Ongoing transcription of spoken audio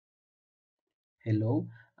Hello,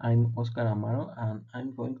 I'm J Amaro and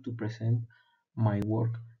I'm going to present my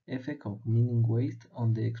work Effect of Mining Waste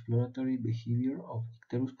on the Exploratory Behavior of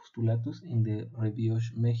Icterus pustulatus in the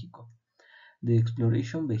Ríos, Mexico. The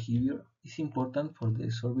exploration behavior is important for the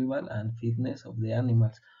survival and fitness of the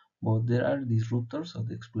animals, but there are disruptors of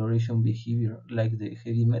the exploration behavior like the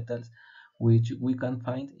heavy metals, which we can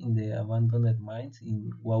find in the abandoned mines in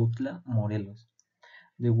Huautla, Morelos.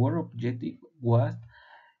 The work objective was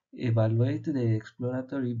evaluate the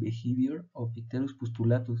exploratory behavior of Icterus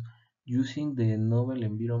pustulatus using the novel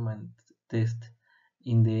environment test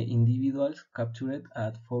in the individuals captured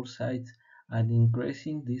at 4 sites at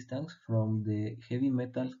increasing distance from the heavy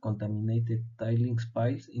metals contaminated tailings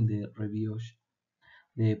piles in the Ríos.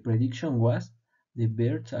 The prediction was the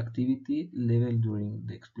birds' activity level during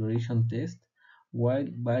the exploration test will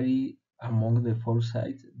vary among the 4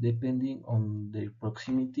 sites depending on their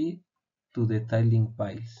proximity to the tailing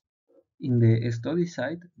piles. In the study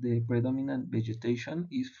site, the predominant vegetation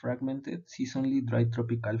is fragmented seasonally dry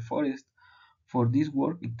tropical forest. For this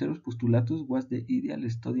work, Icterus pustulatus was the ideal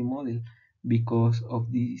study model because of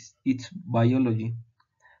its biology,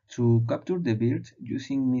 to capture the birds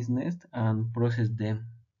using mist nest and process them.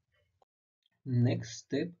 Next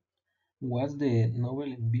step was the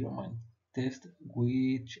novel environment test,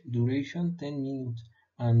 which duration 10 minutes,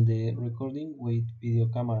 and the recording with video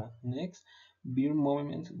camera. Next, bird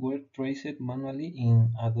movements were traced manually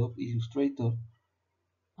in Adobe Illustrator,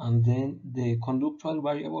 and then the conductual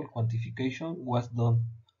variable quantification was done,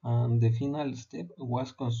 and the final step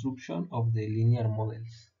was construction of the linear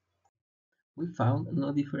models. We found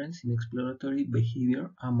no difference in exploratory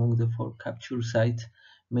behavior among the 4 capture sites,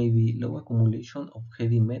 maybe low accumulation of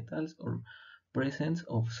heavy metals or presence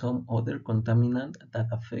of some other contaminant that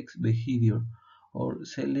affects behavior, or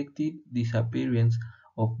selective disappearance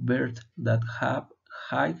of birds that have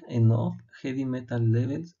high enough heavy metal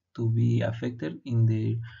levels to be affected in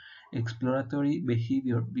their exploratory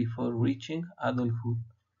behavior before reaching adulthood.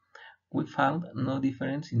 We found no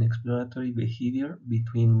difference in exploratory behavior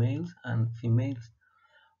between males and females.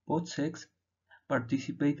 Both sexes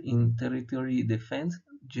participate in territory defense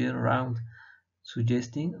year-round,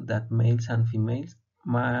 suggesting that males and females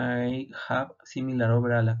might have similar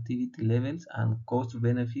overall activity levels and cost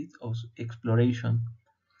benefits of exploration.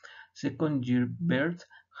 Second-year birds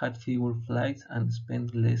had fewer flights and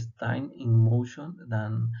spent less time in motion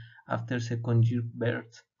than after second-year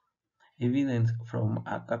birds. Evidence from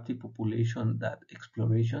a captive population that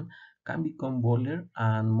exploration can become bolder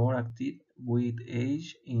and more active with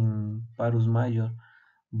age in Parus major,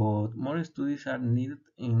 but more studies are needed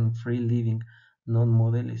in free-living,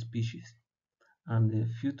 non-model species. And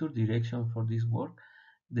the future direction for this work,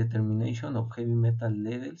 determination of heavy metal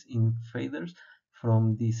levels in feathers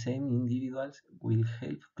from the same individuals will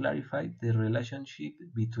help clarify the relationship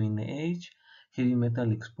between age, heavy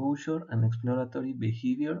metal exposure, and exploratory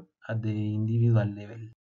behavior at the individual level.